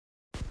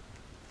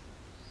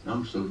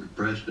I'm so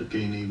depressed I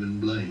can't even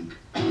blink.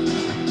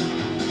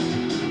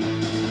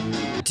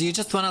 Do you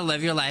just want to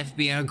live your life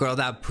being a girl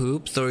that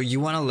poops, or you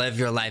want to live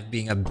your life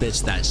being a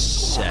bitch that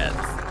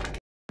shits?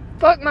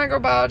 Fuck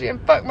microbiology and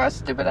fuck my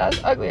stupid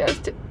ass, ugly ass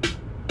too.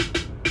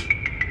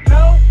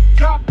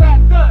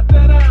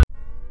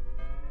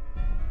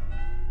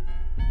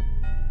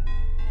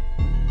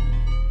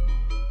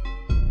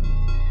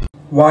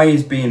 Why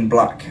is being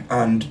black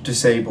and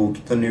disabled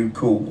the new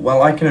cool?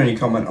 Well, I can only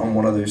comment on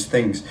one of those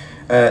things.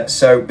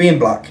 So, being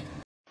black.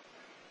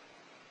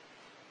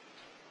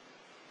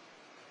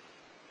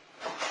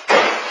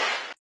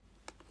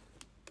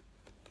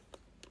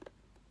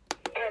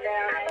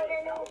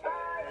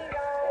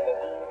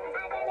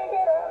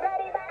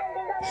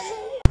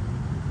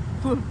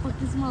 What the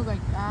fuck, it smells like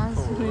ass.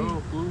 For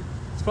real, fool.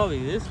 It's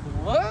probably this.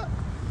 What?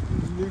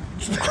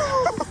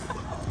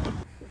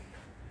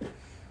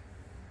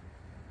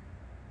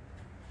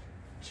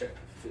 Check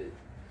the fit.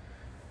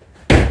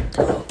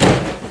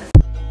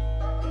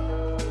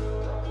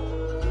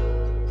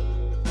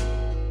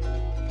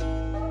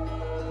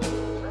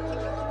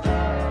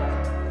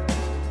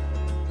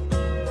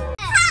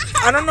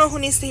 I don't know who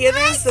needs to hear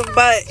this,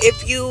 but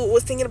if you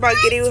was thinking about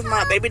getting with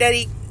my baby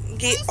daddy,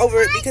 get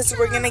over it because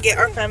we're gonna get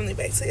our family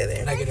back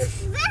together. Negative.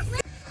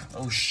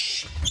 Oh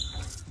shit.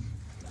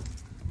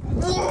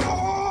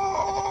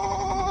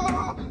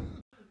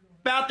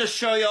 About to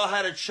show y'all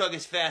how to chug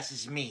as fast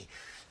as me.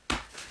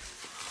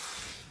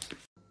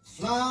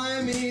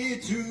 Fly me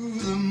to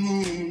the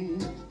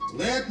moon,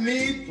 let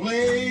me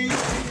play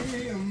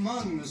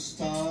among the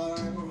stars,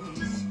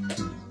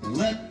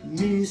 let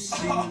me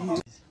see.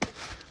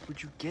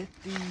 Where'd you get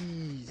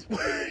these?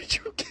 Where'd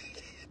you get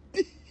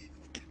these?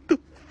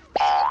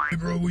 Hey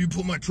bro, will you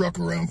pull my truck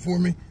around for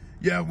me?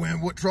 Yeah,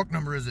 when? What truck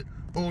number is it?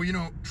 Oh, you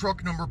know,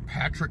 truck number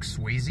Patrick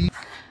Swayze.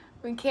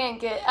 We can't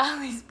get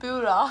Allie's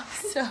boot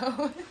off,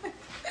 so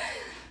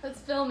let's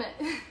film it.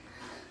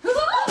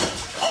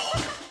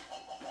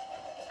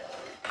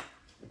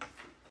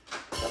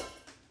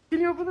 Can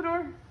you open the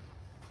door?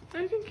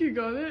 I think you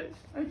got it.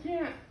 I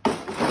can't.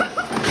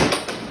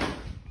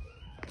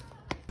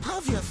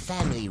 Half your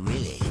family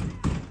really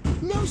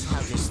knows how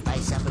to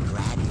spice up a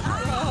grad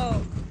party.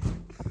 Oh.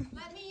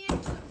 Let me in.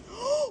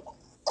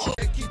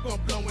 Keep on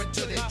blowing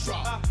till they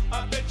drop.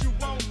 I bet you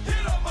won't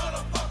hit a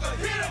motherfucker,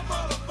 hit a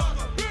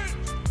motherfucker,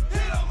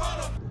 hit a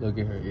motherfucker. Look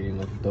at her eating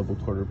like a double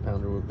quarter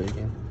pounder with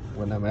bacon.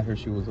 When I met her,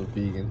 she was a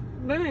vegan.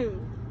 Boom.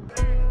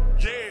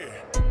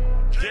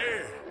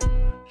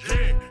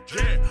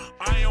 Yeah,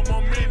 I am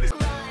a menace.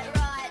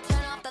 Right,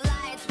 turn off the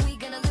lights. We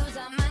gonna lose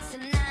our minds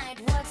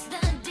tonight. What's the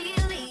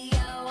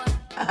dealio?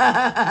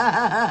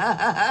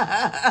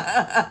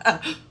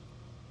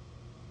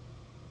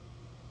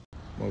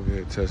 I'm over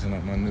here testing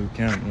out my new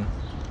camera.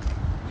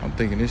 I'm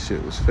thinking this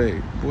shit was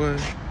fake. Boy,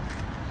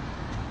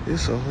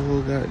 it's a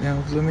whole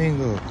goddamn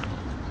flamingo.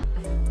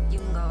 You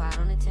can go out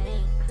on a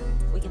tank.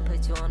 We can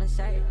put you on a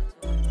shirt.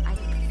 I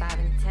can put 5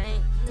 in a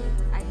tank.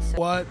 I can show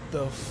What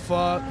the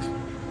fuck?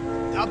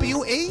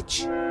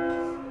 WH?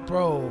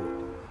 Bro.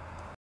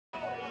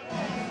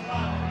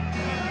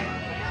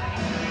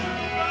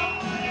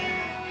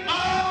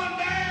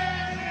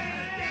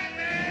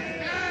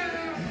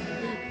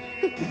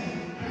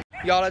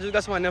 Y'all, I just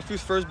got to my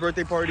nephew's first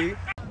birthday party.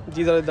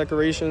 These are the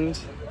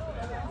decorations.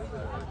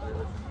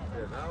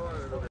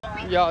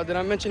 Y'all, did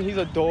I mention he's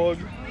a dog?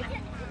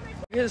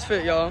 Look at his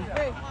fit, y'all.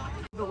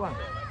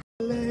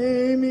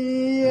 Lay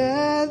me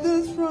at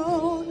the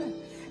throne.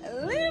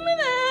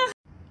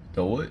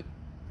 Know what?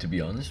 To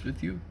be honest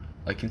with you,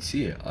 I can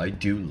see it. I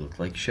do look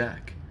like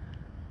Shaq.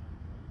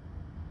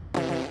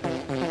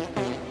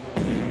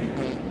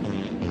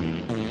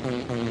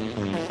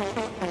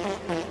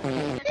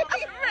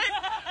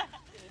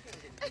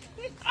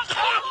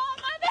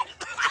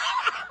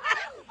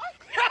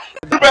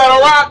 You better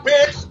rock,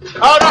 bitch!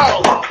 Hold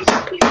on!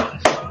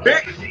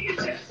 Bitch!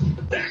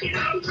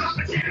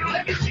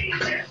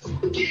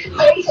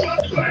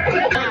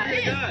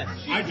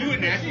 I do it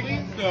naturally,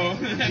 so...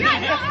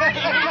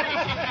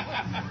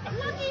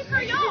 Lucky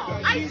for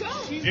y'all. I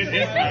don't. It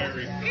is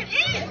scary. It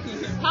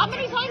is. How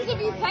many times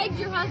have you pegged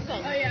your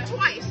husband? Oh, yeah.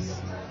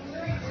 Twice.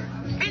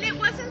 And it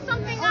wasn't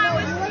something I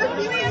was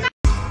really about.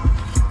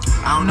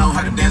 I don't know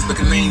how to dance,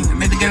 looking lean.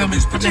 Make the ghetto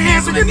bitch put your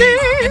hands on your knees.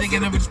 Make the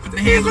ghetto bitch put the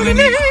hands on your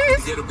knees. Make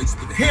the ghetto bitch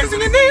put the hands on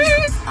your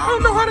knees. I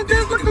don't know how to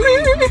dance, looking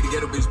lean. Make the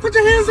ghetto bitch put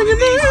your hands on your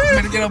knees.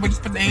 Make the ghetto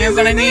bitch put the hands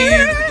on your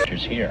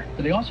knees. Here,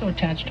 but they also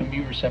attach to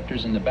mu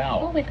receptors in the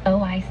bowel. With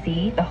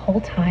OIC, the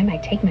whole time I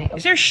take my...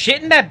 Is there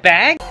shit in that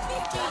bag?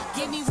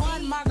 Give me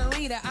one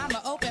margarita, I'ma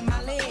open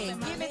my leg.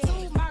 Give me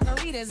 2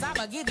 margaritas,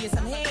 I'ma give you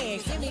some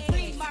head. Give me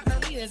 3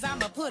 margaritas,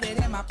 I'ma put it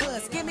in my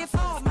puss. Give me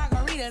 4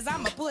 margaritas,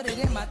 I'ma put it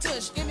in my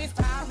tush. Give me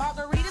 5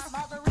 margaritas,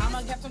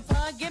 I'ma have some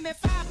fun. Give me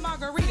 5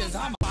 margaritas,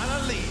 I'ma...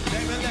 Finally,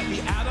 baby, let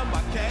me out of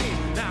my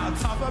cage. Now on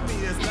top of me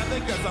is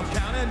nothing, cause I'm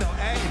counting no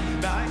A.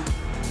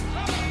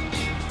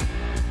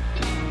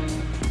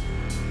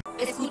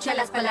 Escucha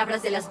las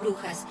palabras de las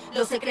brujas,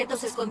 los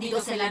secretos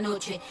escondidos en la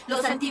noche.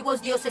 Los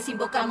antiguos dioses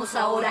invocamos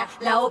ahora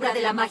la obra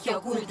de la magia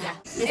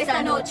oculta.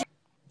 Esta noche...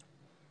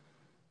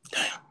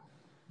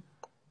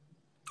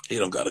 He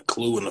don't got a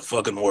clue in the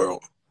fucking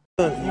world.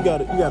 You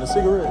got a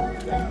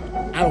cigarette?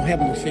 I don't have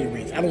no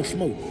cigarettes. I don't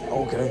smoke.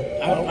 Okay.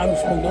 I don't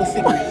smoke no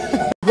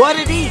cigarettes. What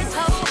it is?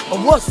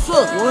 What's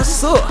up?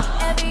 What's up?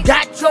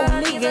 Got your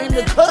nigga in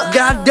the cup.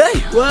 God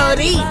damn. What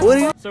it is? What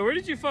it is? So where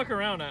did you fuck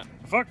around at?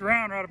 I fucked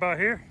around right about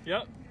here.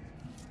 Yep.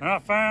 And I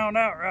found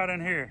out right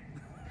in here.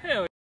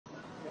 Hell.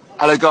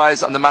 Hello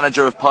guys, I'm the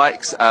manager of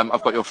Pikes.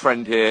 I've got your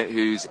friend here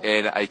who's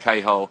in a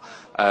K-hole.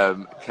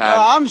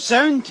 I'm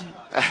sound.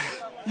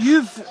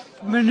 You've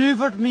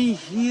manoeuvred me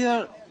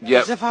here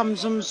Yep. as if I'm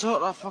some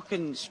sort of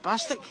fucking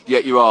spastic. Yeah,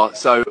 you are.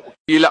 So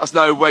you let us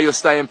know where you're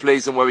staying,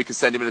 please, and where we can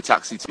send him in a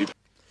taxi to.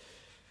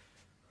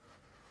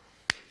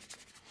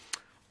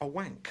 A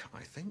wank,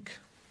 I think.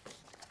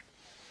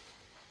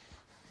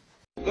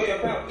 Go your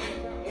pouch.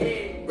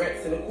 Hey,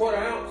 Rex in a quarter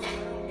ounce.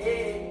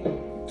 Hey,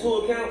 2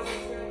 accounts.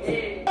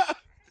 Hey.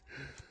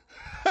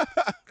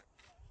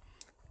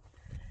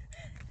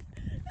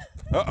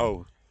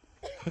 Uh-oh.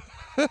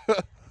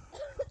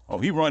 Oh,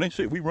 he running.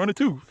 Shit, we running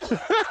too.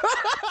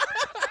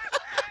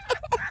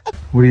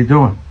 What are you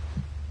doing?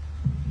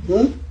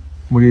 Hmm?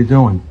 What are you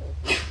doing?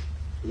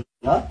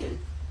 Nothing.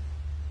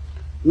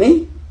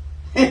 Me?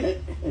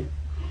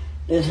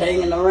 Just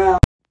hanging around.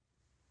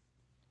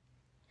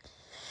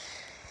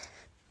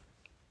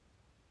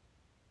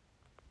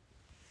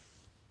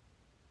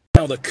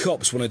 Now the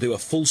cops want to do a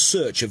full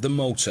search of the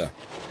motor.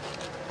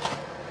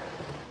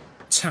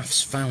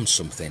 Taft's found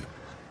something.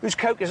 Whose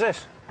coke is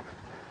this?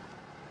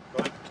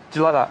 Do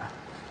you like that?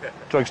 Yeah.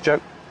 Drugs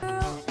joke.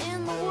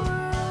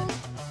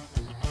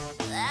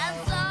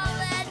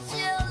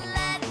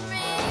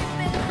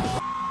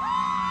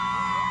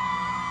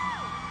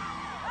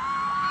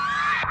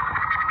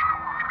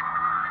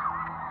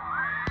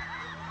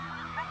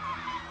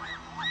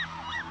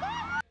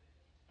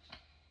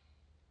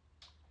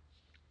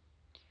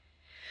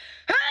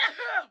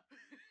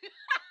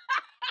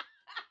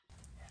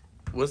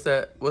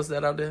 What's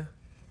that out there?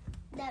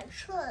 That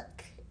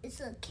truck. It's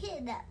a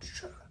kid, that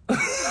truck. I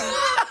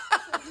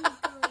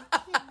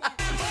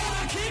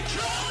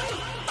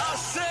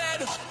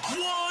said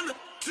 1,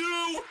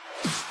 2,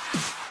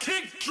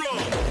 kick drum.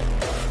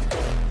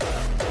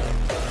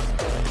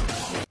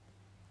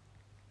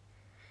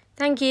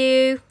 Thank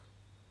you.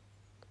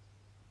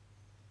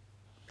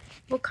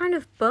 What kind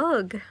of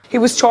bug? He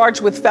was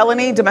charged with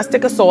felony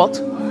domestic assault.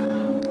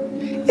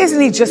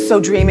 Isn't he just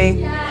so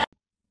dreamy?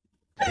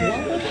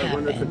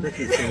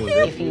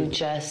 If you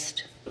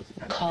just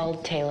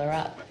called Taylor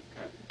up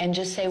and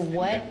just say,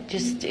 what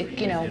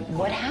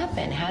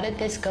happened? How did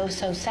this go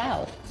so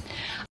south?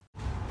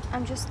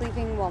 I'm just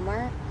leaving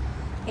Walmart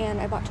and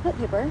I bought toilet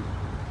paper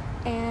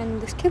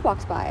and this kid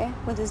walks by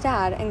with his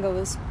dad and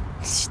goes,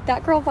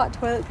 that girl bought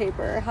toilet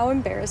paper. How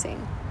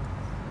embarrassing.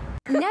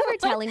 Never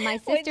telling my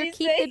sister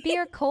keep the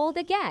beer cold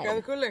again. Grab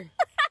a cooler.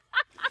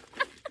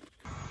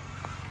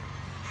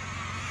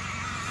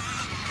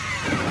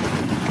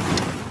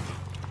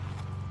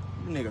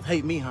 Niggas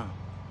hate me, huh?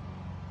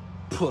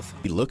 Pussy.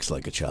 He looks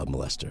like a child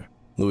molester.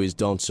 Louise,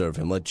 don't serve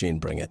him. Let Jean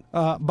bring it.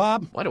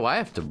 Bob? Why do I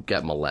have to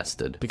get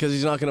molested? Because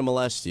he's not going to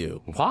molest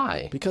you.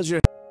 Why? Because you're...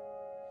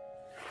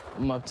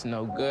 I'm up to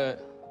no good.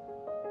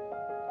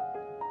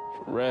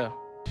 For real.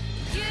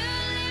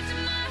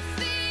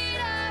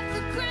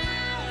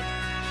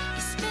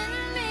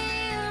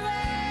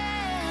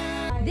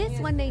 This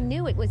one they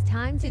knew it was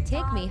time to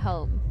take me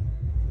home.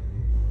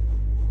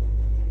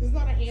 This is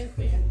not a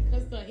handstand,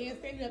 because the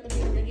handstand you have to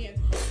be on your hands.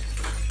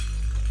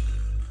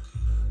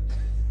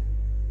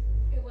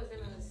 It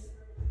wasn't us.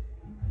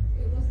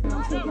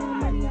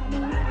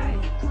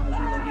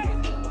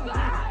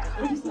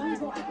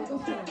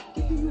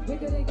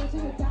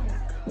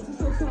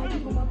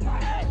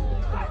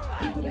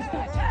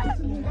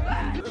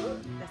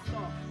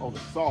 Oh, the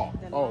salt.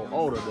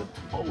 Oh, the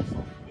salt.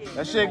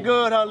 That shit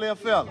good, huh, little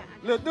fella?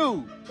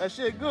 Little dude, that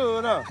shit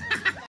good, huh?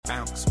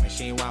 Bounce when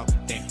she walk,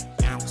 damn.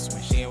 Bounce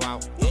when she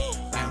walk,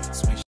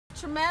 bounce when she...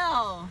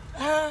 Tramel,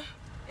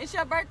 it's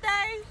your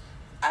birthday?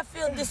 I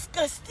feel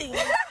disgusting.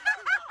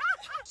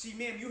 See,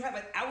 ma'am, you have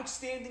an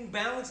outstanding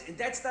balance, and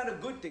that's not a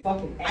good thing.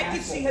 I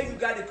can see how you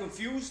got it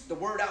confused. The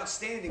word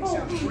outstanding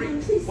sounds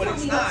great, but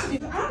it's not. I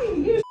don't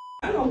even hear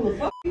I don't know who the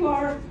fuck you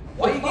are.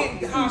 Why are you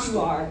getting hostile? You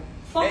are.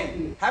 Fuck hey,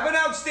 you. Have an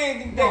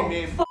outstanding day,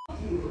 man. Fuck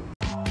you.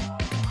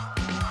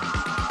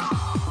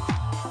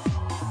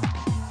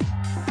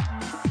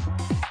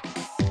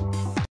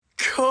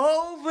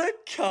 Call the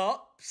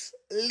cops.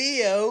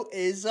 Leo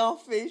is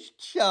off his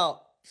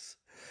chops.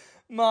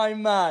 My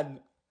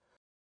man.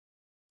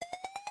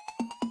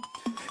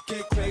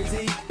 Get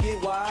crazy,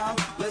 get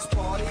wild, let's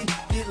party,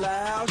 get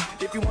loud.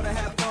 If you wanna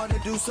have fun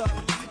and do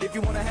something, if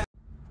you wanna have...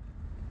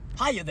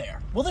 Hiya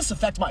there. Will this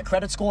affect my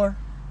credit score?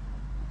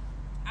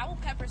 I will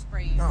pepper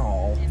spray you.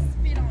 No. And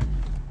spit on you.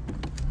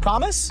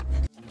 Promise?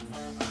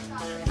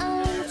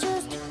 I'm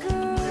just a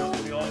girl.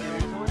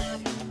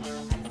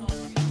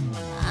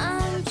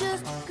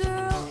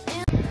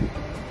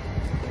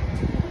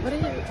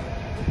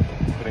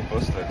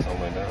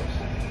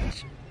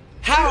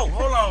 How?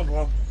 Hold on,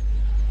 bro.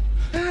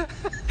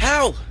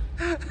 How?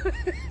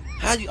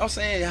 How you? I'm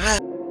saying how?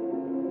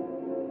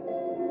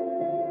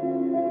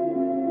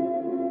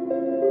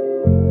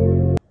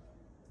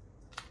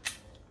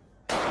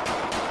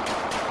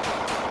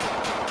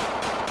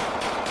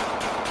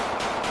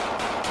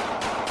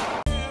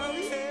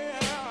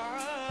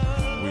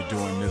 We're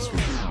doing this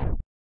one.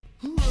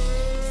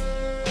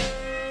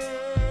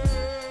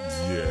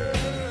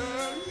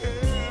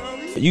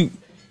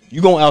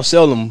 You gonna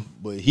outsell him,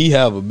 but he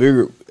have a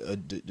bigger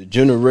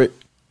degenerate.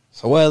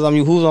 So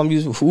who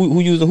using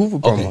who for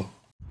promo? Okay.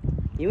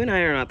 You and I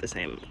are not the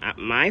same.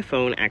 My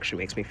phone actually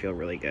makes me feel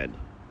really good.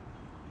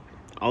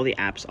 All the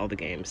apps, all the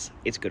games,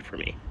 it's good for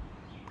me.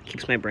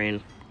 Keeps my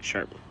brain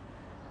sharp.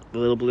 The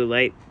little blue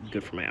light,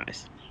 good for my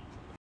eyes.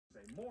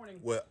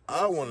 What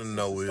I want to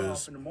know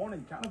is in the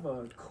morning, kind of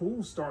a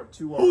cool start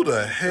to who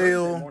the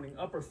hell morning,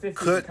 upper 50s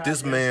cut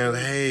this man's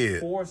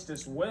head? Forest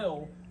as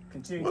well.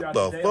 Continue What throughout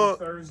the the day on fuck?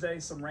 Thursday.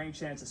 Some rain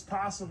chances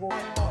possible.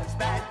 What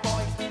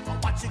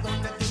you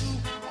gonna do?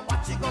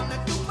 What you gonna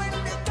do when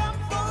they come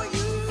for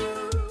you?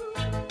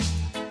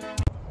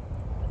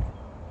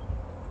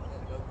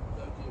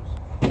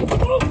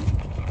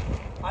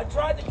 I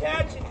tried to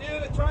catch it,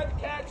 dude. I tried to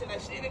catch it. I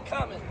seen it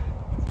coming.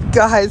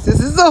 Guys,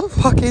 this is the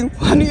fucking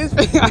funniest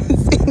thing I've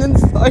seen in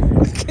so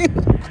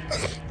fucking.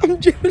 I'm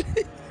Judy.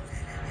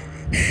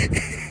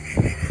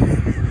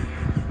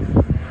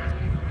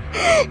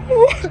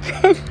 What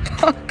the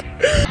fuck?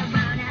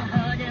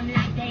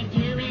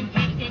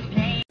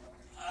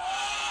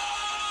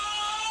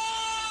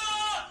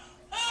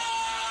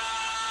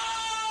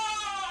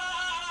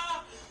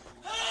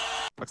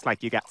 Looks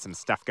like you got some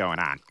stuff going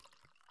on.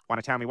 Want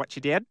to tell me what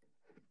you did?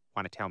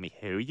 Want to tell me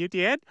who you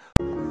did?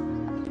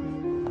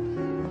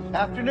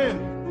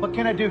 Afternoon. What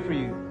can I do for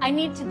you? I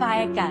need to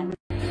buy a gun.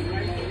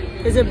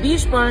 There's a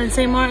beach bar in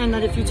St. Martin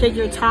that if you take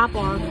your top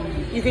off,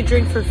 you could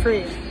drink for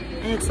free.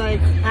 And it's like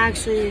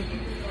actually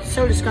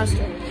so disgusting.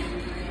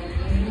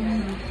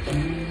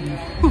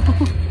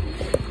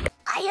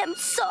 I am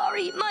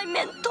sorry, my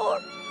mentor.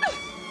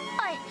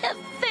 I have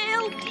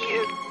failed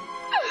you.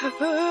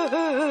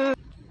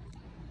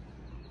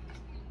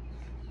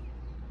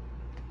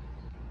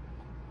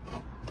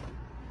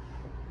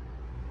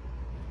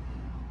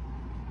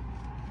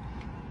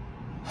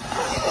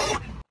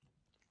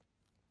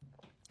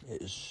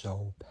 It is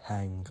so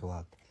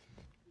pain-glad.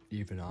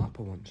 Even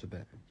Harper wants a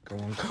bit. Go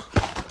on.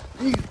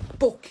 You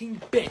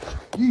fucking bitch.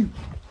 You.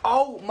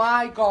 Oh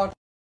my god.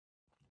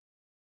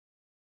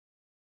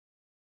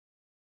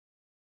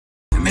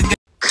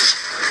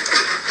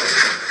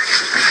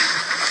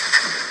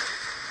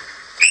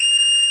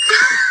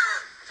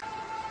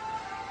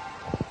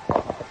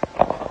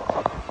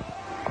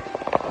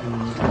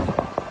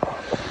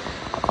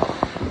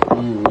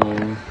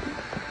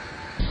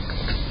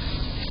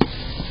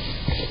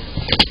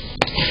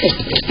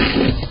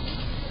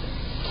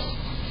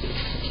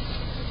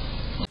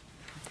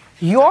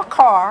 Your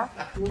car.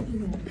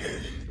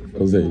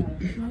 Jose.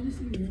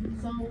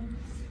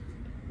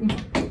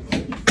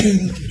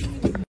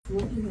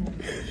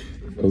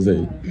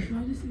 Jose.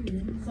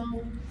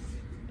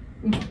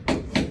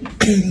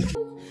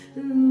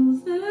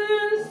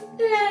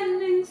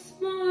 Standing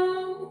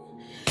small.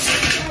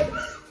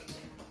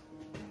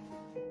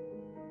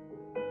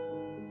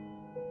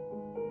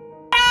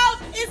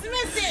 Is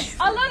missing.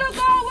 A little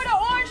girl with an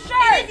orange shirt.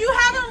 And if you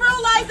haven't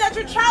realized that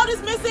your child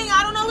is missing,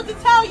 I don't know what to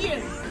tell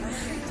you.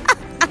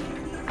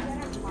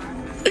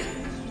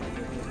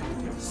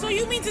 So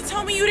you mean to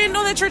tell me you didn't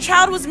know that your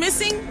child was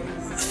missing?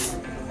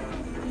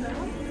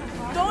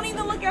 Don't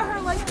even look at her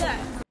like that.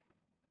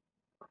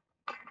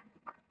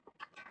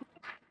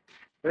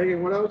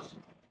 Megan, what else?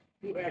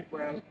 You act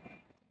brown.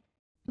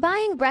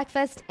 Buying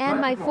breakfast and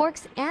my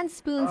forks and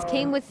spoons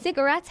came with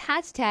cigarettes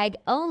hashtag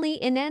only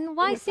in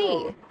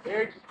NYC.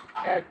 Eggs,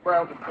 hash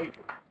brown, and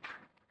paper.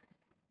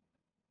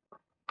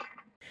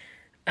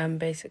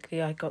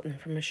 Basically, I got them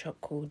from a shop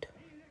called.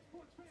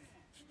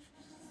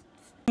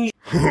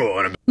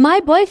 My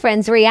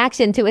boyfriend's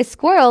reaction to a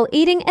squirrel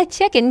eating a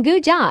chicken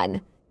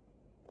goujon.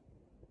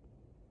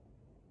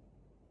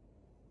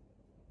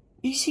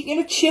 He's eating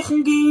a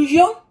chicken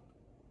goujon.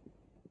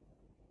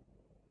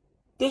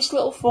 This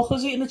little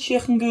fucker's eating a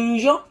chicken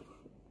goujon.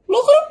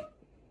 Look at him.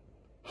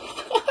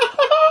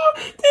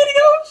 There he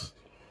goes.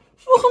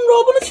 Fucking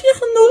robbing a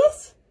chicken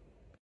nugget.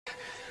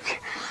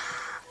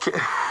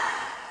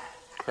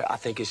 I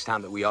think it's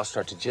time that we all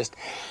start to just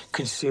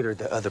consider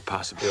the other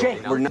possibility.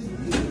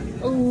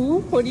 Ooh,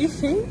 what do you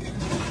think?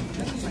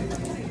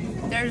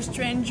 There's a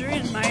stranger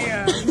in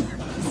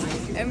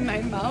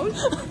my mouth.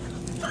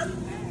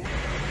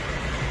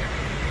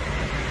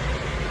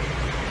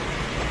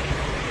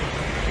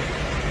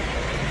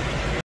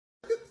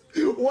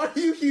 Why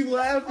do you keep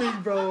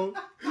laughing, bro?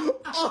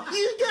 All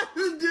you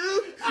gotta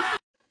do.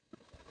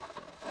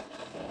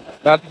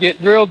 About to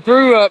get drilled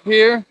through up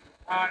here.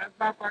 That's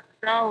not fucking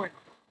going.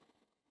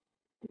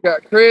 You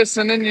got Chris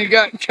and then you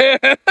got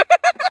Kev.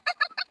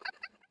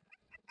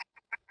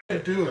 I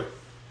could do it.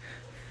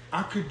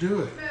 I could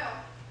do it.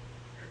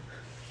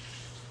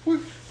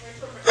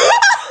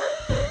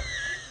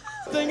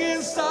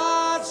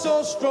 inside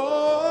so strong.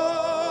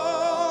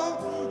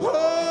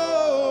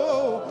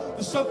 Oh,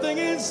 there's something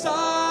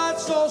inside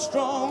so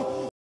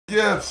strong.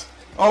 Yes.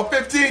 Oh,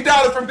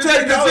 $15 from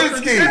Ted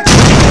Kaczynski.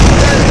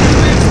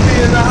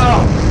 In the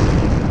house.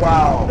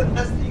 Wow.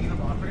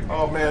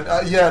 Oh man.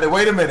 Yeah.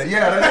 Wait a minute.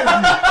 Yeah.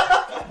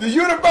 The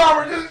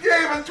Unabomber just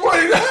gave us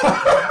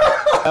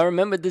 $20. I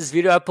remember this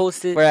video I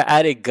posted where I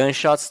added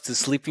gunshots to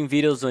sleeping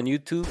videos on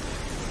YouTube.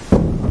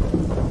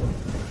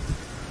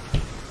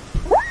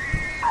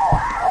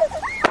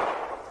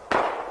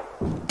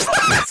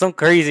 Some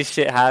crazy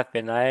shit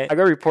happened, right? I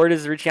got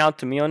reporters reaching out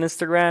to me on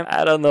Instagram.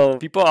 I don't know.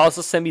 People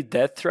also send me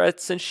death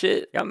threats and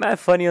shit. Got mad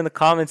funny in the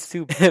comments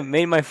too.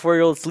 Made my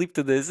 4-year-old sleep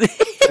to this.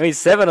 I mean,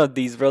 7 of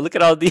these, bro. Look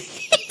at all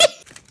these.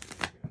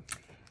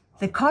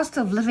 The cost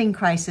of living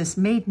crisis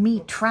made me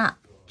trap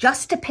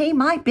just to pay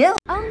my bill.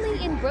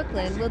 Only in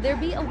Brooklyn will there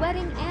be a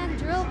wedding and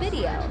drill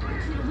video.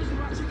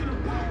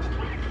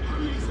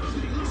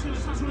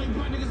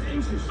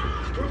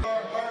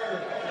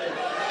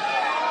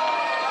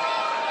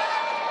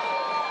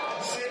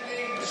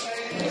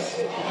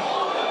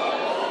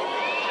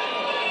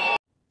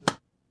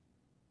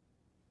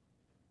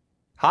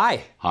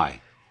 Hi.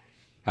 Hi.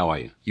 How are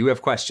you? You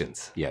have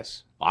questions?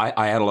 Yes.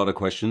 I had a lot of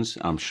questions.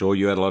 I'm sure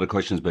you had a lot of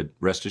questions, but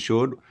rest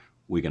assured,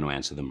 we're going to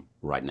answer them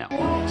right now.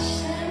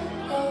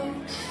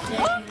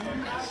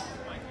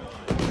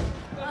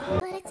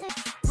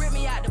 Rip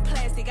me out the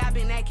plastic, I've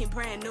been acting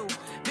brand new.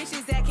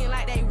 Bitches acting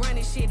like they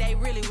running shit they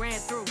really ran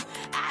through.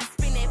 I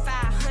spend that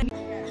 500.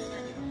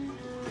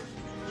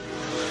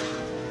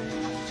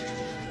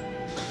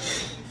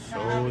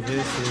 So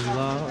this is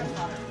love.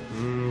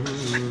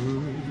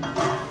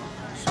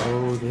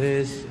 So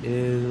this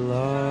is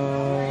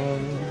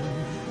love.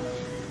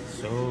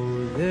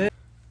 So this.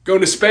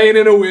 Going to Spain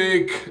in a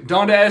week.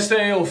 Donde este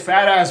el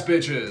fat ass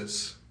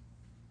bitches?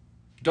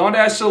 Donde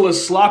este el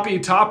sloppy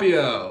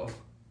tapio?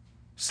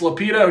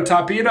 Slapito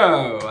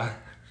tapito.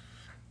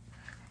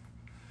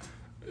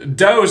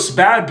 Dos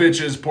bad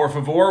bitches, por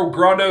favor.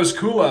 Grandes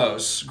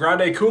culos.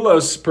 Grande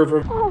culos, por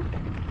favor.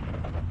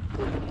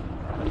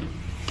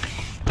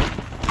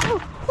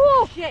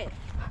 Oh, shit.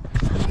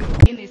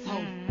 In this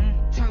hole.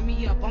 Turn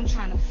me up, I'm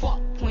trying to fuck.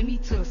 Point me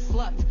to a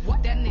slut.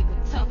 What that nigga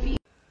tough.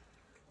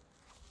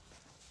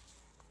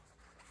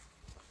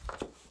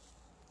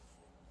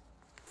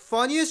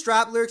 Funniest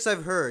rap lyrics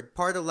I've heard,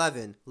 part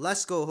 11.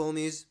 Let's go,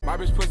 homies. My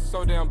bitch pussy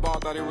so damn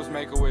bald, thought it was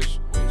Make-A-Wish.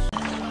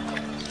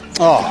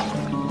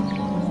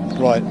 Oh,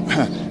 right.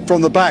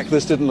 From the back,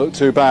 this didn't look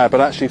too bad,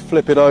 but actually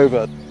flip it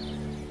over.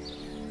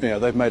 Yeah,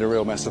 they've made a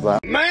real mess of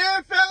that.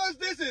 Man, fellas,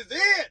 this is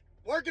it.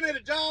 Working at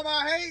a job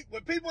I hate,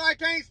 with people I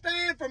can't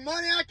stand, for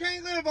money I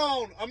can't live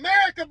on.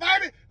 America,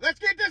 baby, let's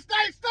get this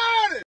thing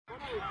started.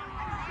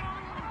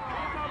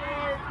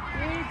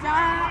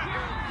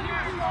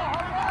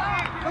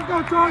 Let's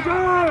go,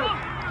 Chargers!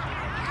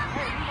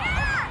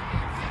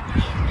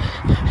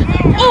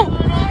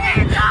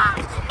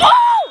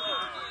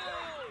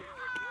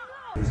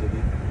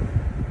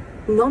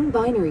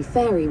 Non-binary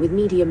fairy with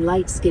medium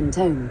light skin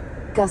tone.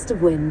 Gust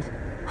of wind.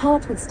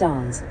 Heart with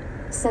stars.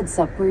 Said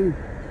Subaru.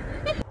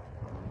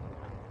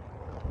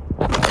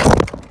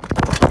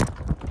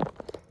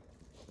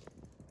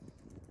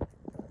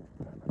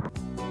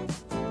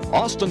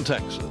 Austin,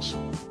 Texas,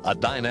 a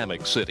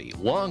dynamic city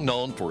long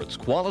known for its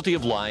quality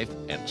of life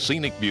and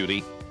scenic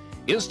beauty,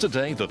 is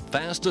today the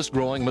fastest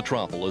growing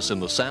metropolis in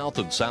the South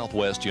and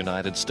Southwest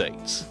United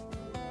States.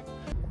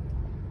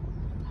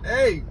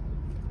 Hey,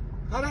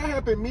 how that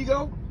happen,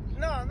 Migo?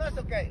 No, no, it's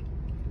okay.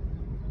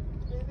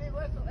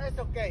 It's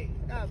okay.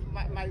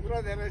 My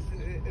brother is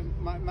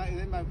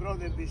my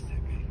brother this time.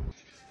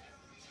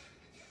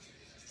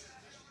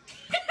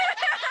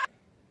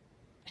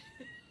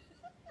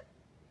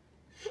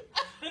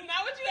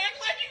 Now would you act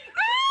like you...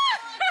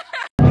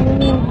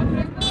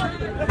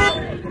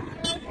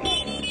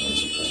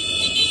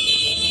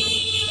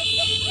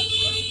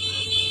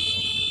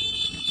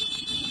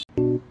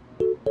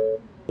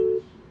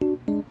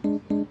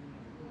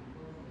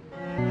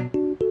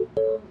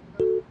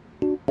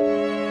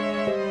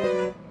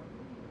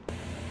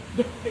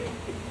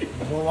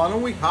 Well, why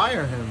don't we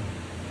hire him?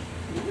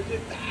 Who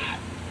did that?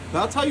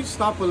 That's how you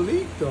stop a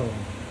leak, though.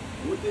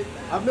 Who did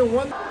that? I've been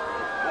wondering.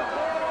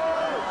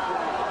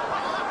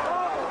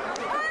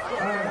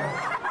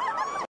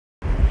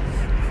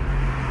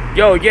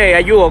 Yo, yeah,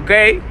 are you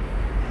okay?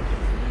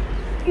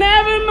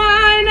 Never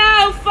mind,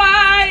 I'll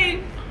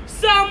find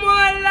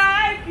someone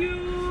like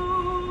you.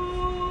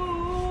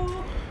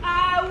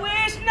 I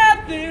wish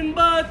nothing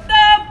but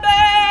the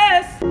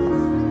best.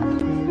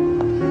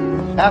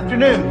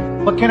 Afternoon.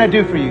 What can I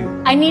do for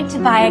you? I need to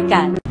buy a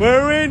gun.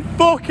 We're in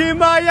fucking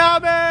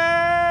Miami!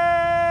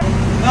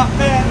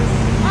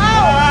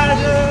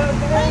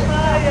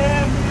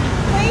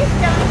 Please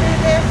don't do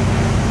this.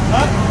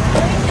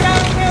 Please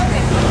don't do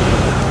this.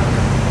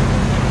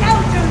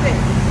 Don't do this.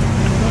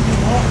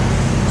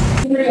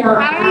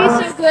 How are you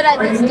so good at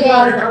this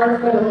game?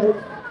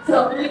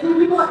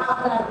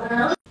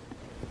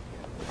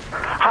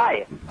 Hi,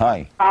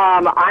 Hi.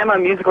 I'm a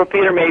musical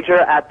theater major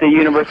at the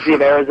University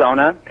of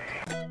Arizona.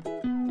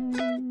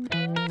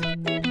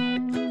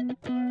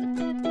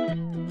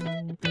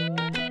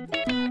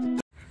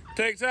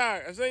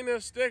 TikTok, I seen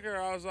this sticker,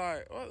 I was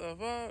like, what the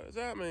fuck does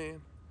that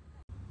mean?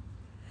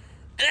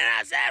 And then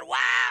I said,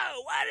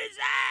 wow, what is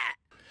that?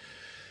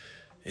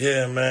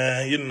 Yeah,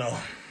 man, you know,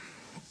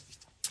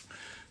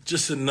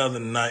 just another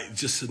night,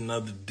 just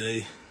another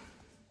day.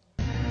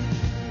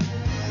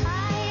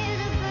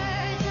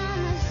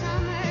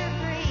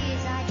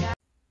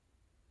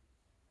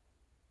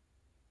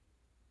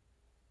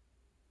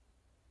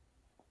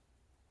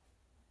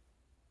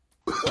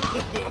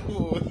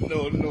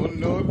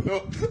 No.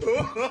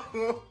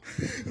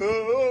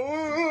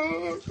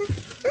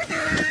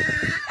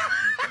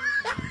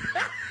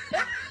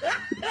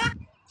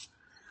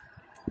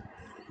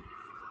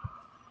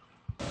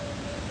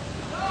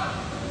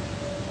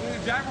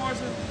 Jack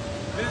Morrison,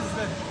 this is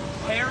the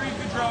Harry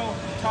Gaudreau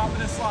top of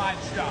the slide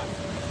shot.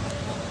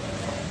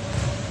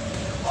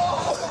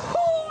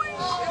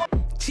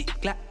 Chick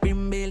clap,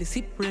 brim belly,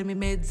 sip Remy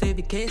meds,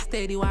 every case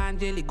steady, one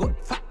jelly, got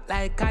fat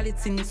like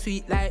college, in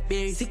sweet like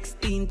berry,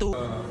 16 to.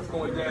 It's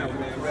going down,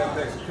 man.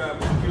 Redbacks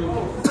traveling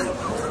fuel.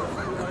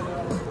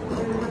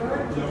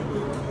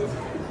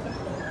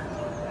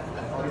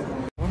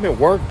 I'm at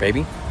work,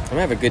 baby. I'm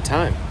having a good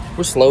time.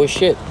 We're slow as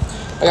shit.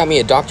 I got me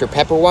a Dr.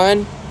 Pepper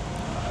wine.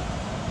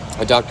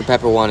 A Dr.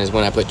 Pepper wine is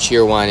when I put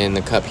cheer wine in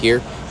the cup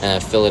here and I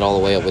fill it all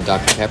the way up with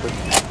Dr. Pepper.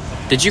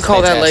 Did you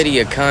call that lady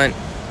a cunt?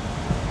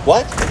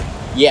 What?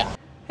 Yeah.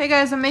 Hey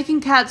guys, I'm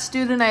making cat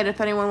stew tonight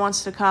if anyone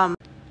wants to come.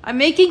 I'm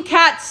making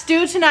cat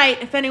stew tonight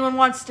if anyone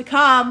wants to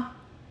come.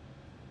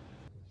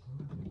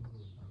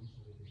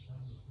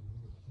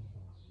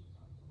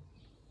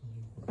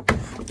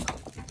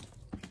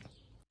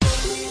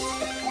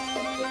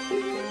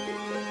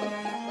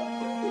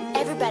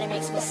 Everybody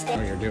makes mistakes.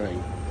 What you're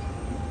doing?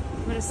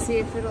 I'm gonna see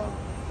if it'll.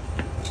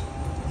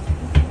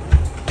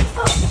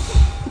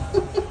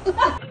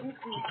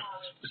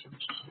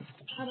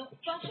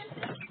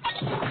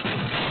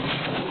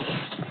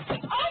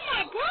 Oh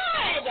my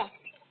god!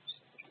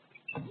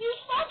 You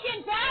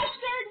fucking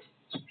bastard!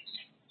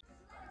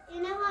 You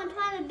know who I'm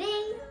trying to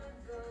be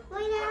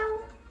right now?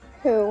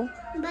 Who?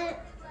 But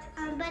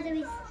I'm better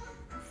be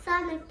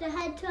Sonic the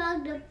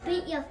Hedgehog to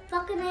beat your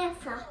fucking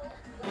ass up.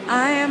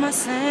 I am a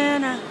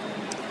sinner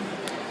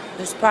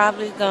who's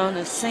probably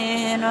gonna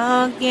sin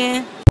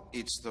again.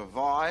 It's the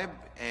vibe,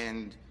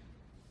 and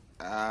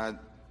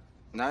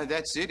no,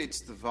 that's it.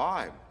 It's the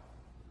vibe.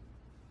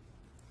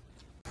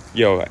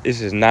 Yo,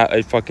 this is not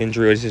a fucking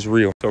drill. This is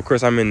real. So, of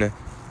course, I'm in the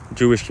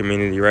Jewish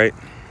community, right?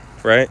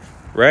 Right?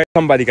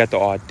 Somebody got the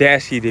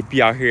audacity to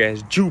be out here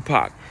as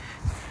Jupac.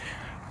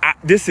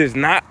 This is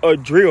not a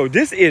drill.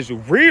 This is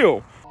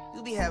real.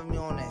 You be having me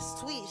on that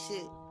sweet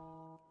shit.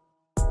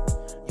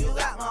 You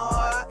got my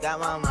heart, got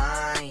my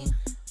mind.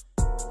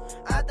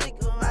 I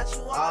think about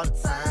you all the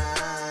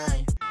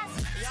time.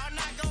 Y'all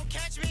not gonna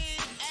catch me,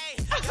 ayy.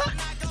 Y'all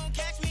not gonna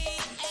catch me,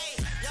 ayy.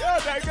 Y'all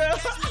not gonna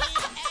catch me,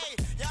 ayy.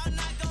 Y'all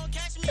not gonna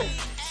catch me,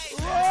 ayy.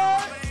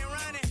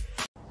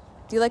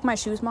 Do you like my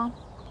shoes, Mom?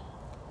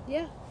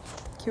 Yeah.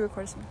 Can you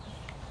record some?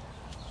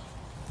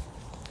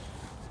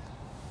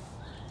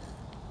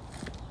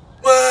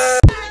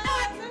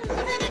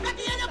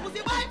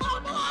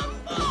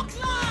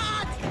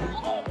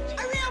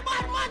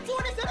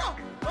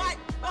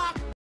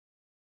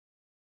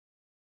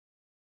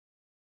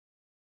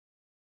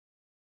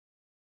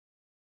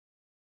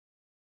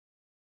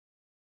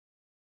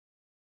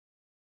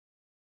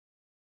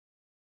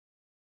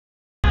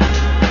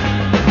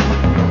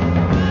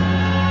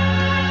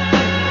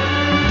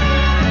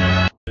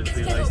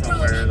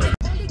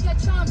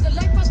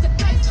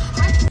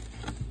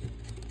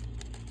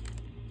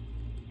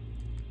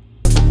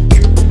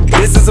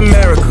 This is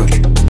America.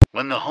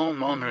 When the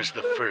homeowner's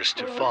the first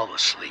to fall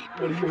asleep.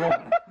 What do you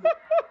want?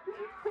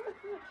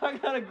 I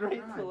got a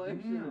great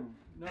selection.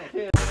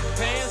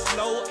 Pants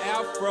low,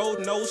 afro,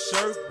 no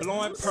shirt,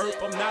 blowing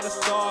perp. I'm not a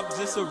star, I'm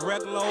just a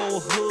regular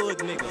old hood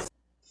nigga.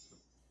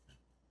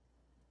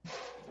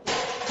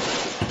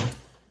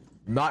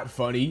 Not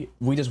funny.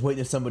 We just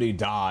witnessed somebody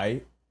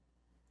die.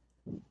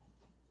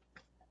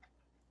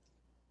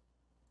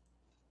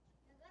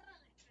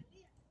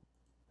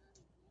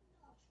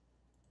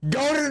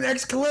 Go to the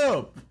next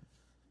clip.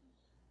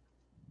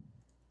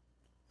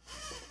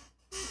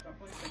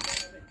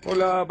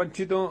 Hola,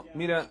 Panchito.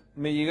 Mira,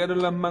 me llegaron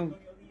las man...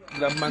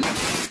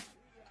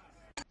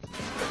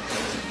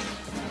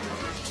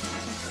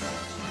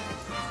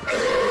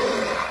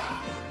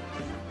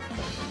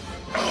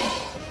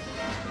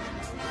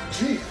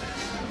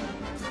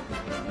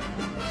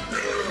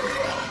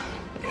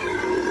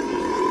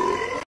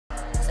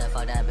 Said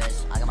fuck that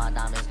bitch. I got my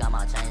diamonds, got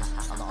my chains.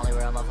 I'm the only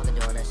real motherfucker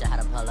doing this shit.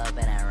 Had to pull up in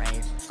that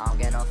range. I don't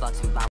get no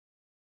fucks about.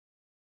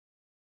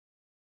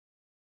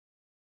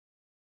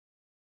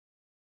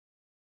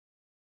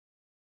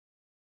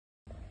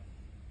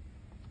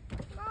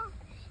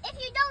 If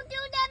you don't do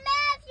that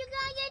math, you're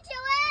gonna get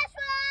your ass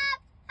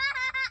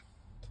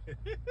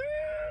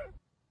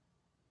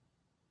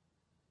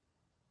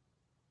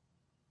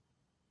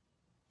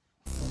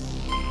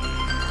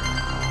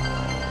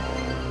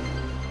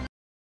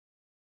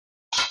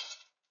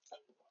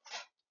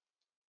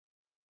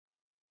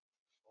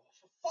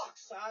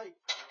fuck's sake.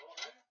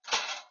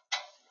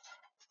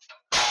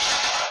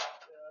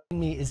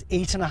 Me is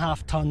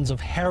 8.5 tons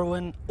of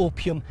heroin,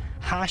 opium,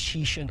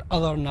 hashish, and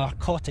other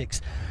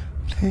narcotics.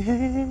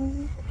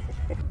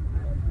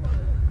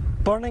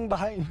 Burning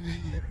behind me.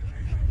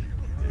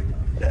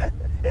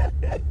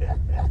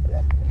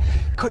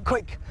 Quick,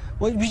 quick.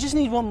 Well, we just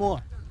need one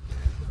more.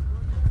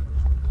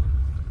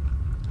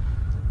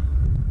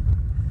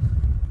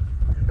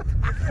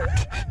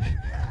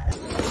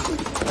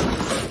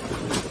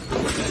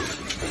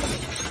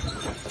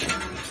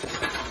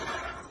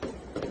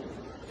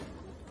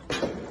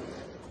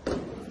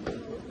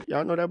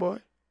 Y'all know that boy?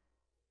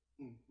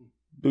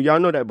 Do y'all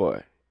know that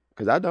boy?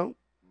 Because I don't.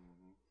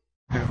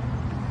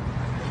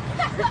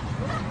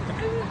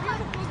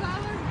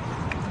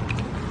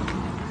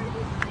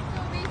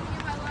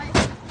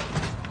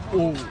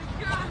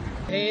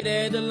 Hey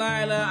there,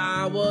 Delilah,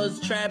 I was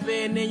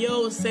trapping in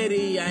your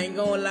city. I ain't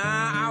gonna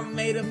lie, I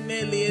made $1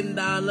 million.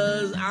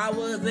 I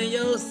was in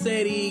your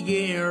city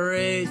getting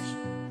rich.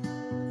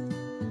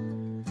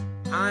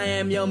 I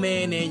am your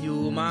man and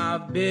you my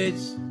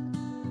bitch.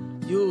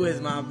 You is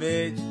my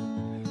bitch.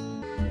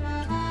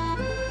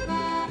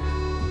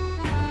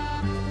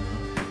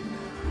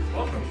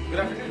 Welcome. Good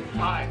afternoon.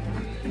 Hi.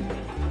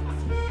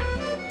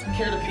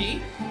 Care to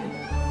pee?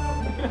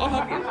 I'll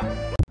help you.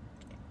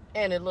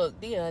 And it look,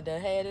 Dion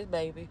done had his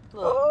baby.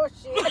 Look. Oh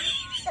shit.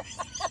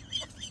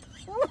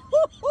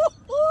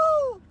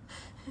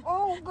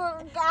 Oh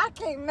good, I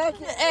can't make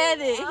it.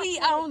 Eddie, he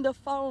on the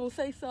phone.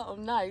 Say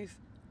something nice.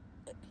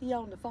 He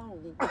on the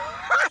phone.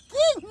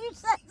 Can you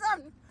say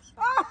something?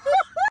 Oh,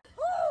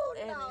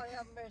 Lord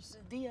have mercy.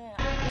 Dion.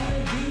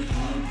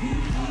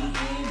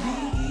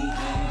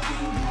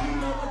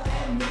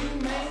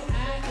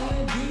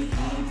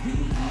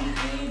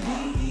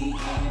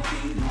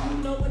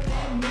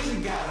 She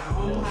got her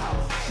own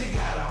house, she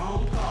got her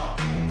own car.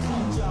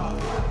 Two job,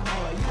 work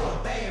hard, you a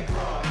bad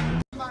broad.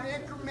 My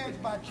increments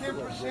by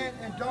 10%,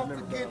 and don't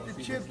forget the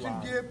chips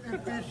and dip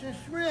and fish and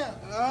shrimp.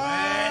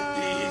 Let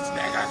these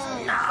niggas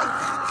know.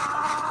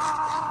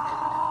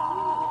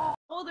 How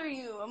old are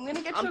you? I'm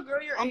gonna get you a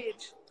girl your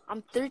age.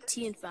 I'm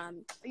 13,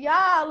 fam.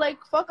 Yeah,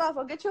 like fuck off.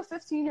 I'll get you a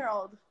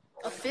 15-year-old.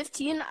 A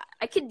 15?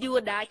 I could deal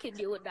with that. I could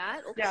deal with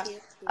that. Okay. Yeah.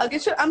 I'll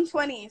get you. I'm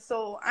 20,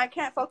 so I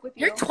can't fuck with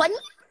you. You're 20?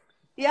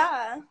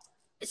 Yeah.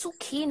 It's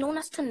okay. No one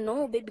has to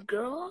know, baby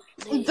girl.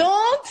 Like,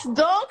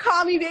 Don't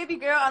call me baby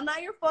girl. I'm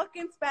not your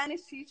fucking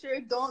Spanish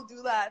teacher. Don't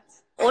do that.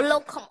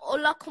 Hola,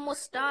 como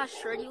estás,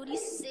 shorty? What are you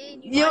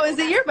saying? Yo, is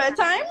it your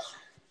bedtime?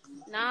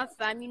 Nah,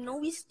 fam. You know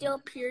we still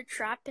up here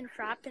trapping.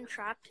 I'm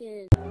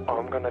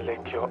gonna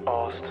lick your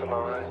ass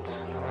tonight.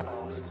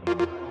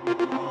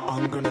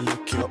 I'm gonna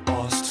lick your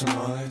ass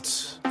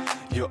tonight.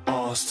 Your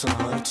ass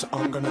tonight.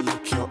 I'm gonna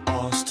lick your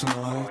ass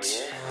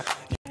tonight.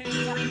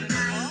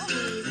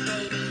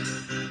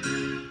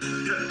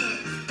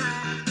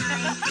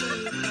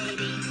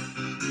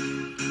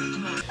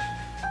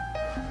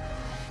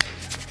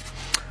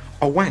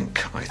 A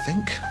wank, I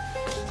think.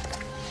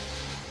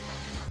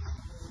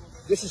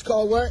 This is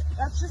called what?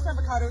 That's just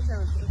avocado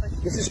toast.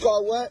 This is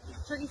called what?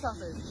 Turkey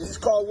sausage. This is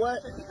called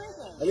what? Turkey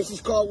bacon. And this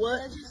is called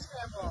what? Veggie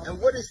scramble. And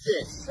what is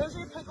this? Those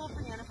are pickled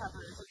banana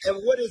peppers.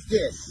 And what is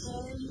this?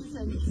 Berries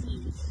and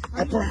seeds.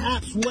 And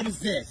perhaps what is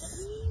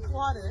this?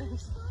 Water.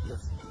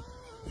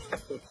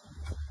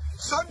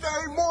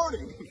 Sunday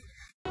morning.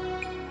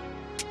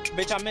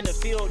 Bitch, I'm in the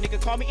field, nigga,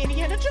 call me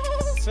Indiana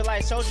Jones. Feel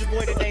like Soulja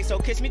Boy today, so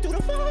kiss me through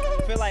the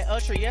phone. Feel like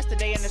Usher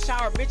yesterday in the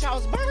shower, bitch, I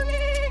was burning.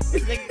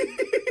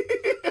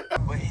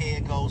 But here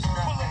goes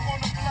nothing. Pull up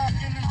on the block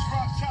in the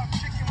drop top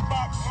chicken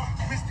box.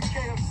 Mr.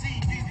 KFC,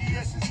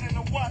 DDS is in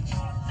the watch.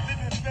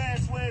 Living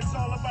fast where it's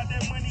all about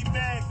that money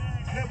bag.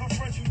 Never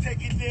front you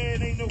take it there,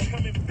 it ain't no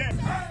coming back.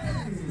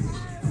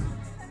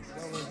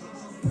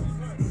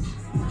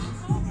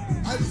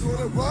 I just want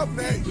to bump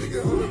that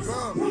nigga on the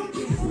drum.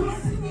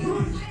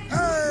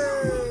 Hey!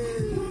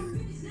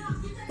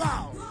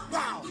 Bow,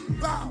 bow,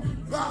 bow,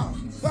 bow,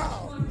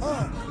 bow,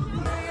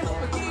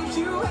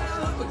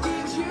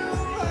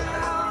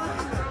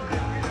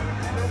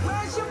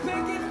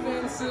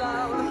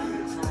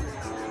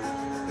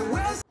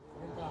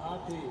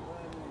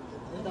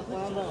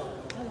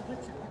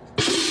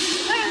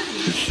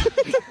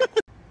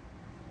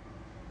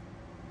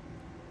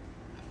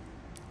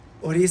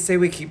 What do you say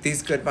we keep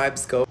these good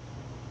vibes going?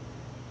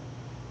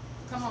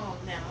 Come on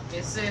now.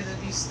 It says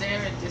if you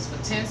stare at this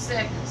for 10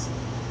 seconds,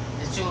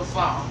 that you'll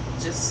fall.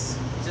 Just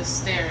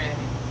stare at it.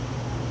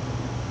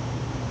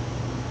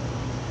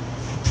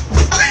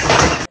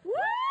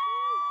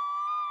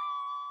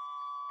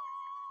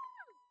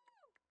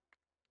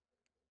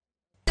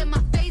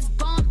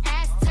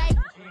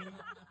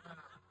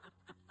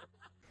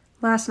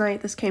 Last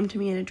night, this came to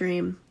me in a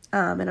dream,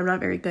 and I'm not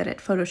very good at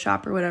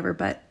Photoshop or whatever,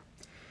 but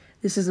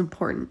this is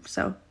important,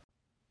 so.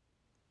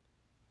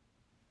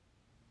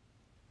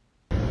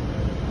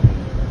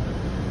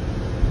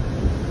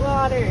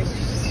 Water.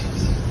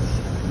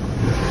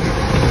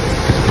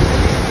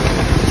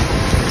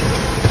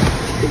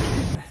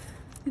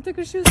 He took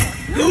her shoes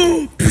off.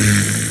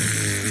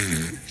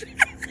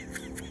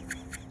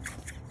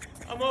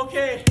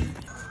 okay.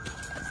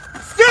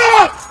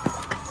 Stop!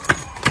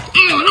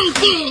 Oh, don't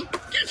fall.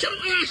 Get your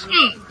ass up,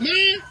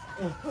 man.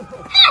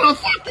 How the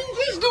fuck you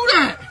just do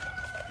that?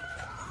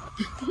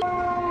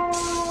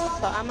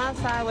 So I'm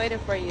outside waiting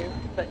for you,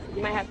 but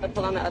you might have to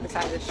pull on the other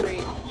side of the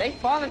street. They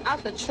falling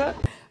out the truck.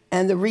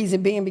 And the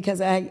reason being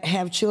because I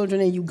have children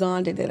in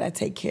Uganda that I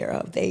take care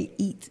of. They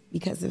eat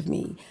because of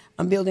me.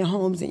 I'm building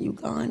homes in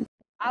Uganda.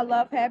 I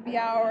love happy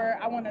hour.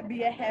 I want to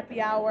be at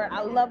happy hour.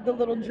 I love the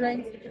little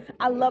drinks.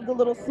 I love the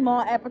little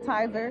small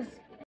appetizers.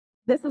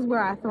 This is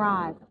where I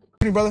thrive.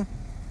 Hey, brother.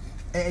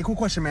 Hey, cool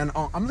question, man.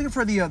 I'm looking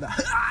for the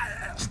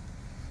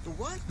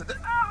what?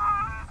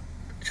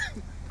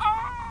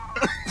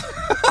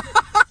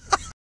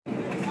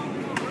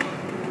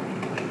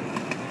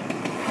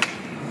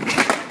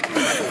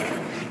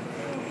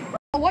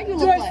 What you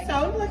look Do I like?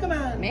 sound like a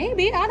man?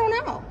 Maybe, I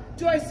don't know.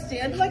 Do I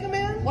stand like a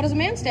man? What does a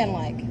man stand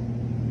like?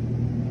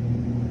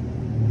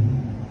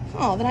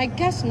 Oh, then I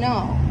guess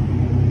no.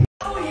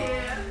 Oh,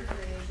 yeah.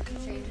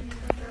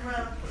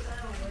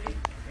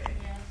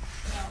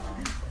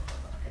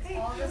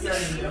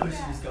 Yeah, we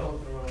should just go.